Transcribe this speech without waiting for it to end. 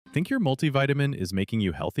Think your multivitamin is making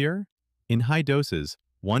you healthier? In high doses,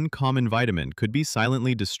 one common vitamin could be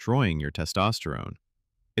silently destroying your testosterone.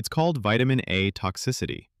 It's called vitamin A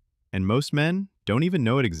toxicity, and most men don't even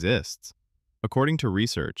know it exists. According to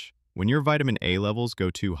research, when your vitamin A levels go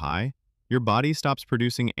too high, your body stops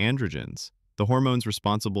producing androgens, the hormones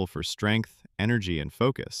responsible for strength, energy, and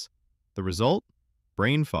focus. The result?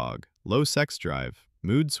 Brain fog, low sex drive,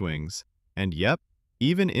 mood swings, and yep,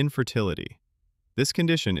 even infertility. This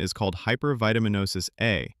condition is called hypervitaminosis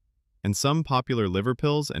A, and some popular liver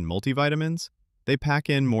pills and multivitamins, they pack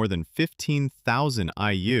in more than 15,000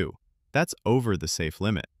 IU. That's over the safe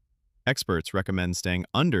limit. Experts recommend staying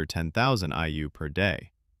under 10,000 IU per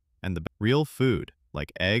day. And the real food,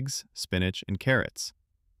 like eggs, spinach, and carrots.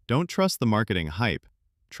 Don't trust the marketing hype.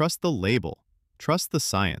 Trust the label. Trust the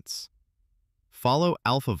science. Follow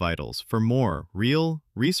AlphaVitals for more real,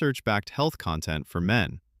 research-backed health content for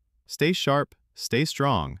men. Stay sharp, stay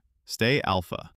strong, stay alpha.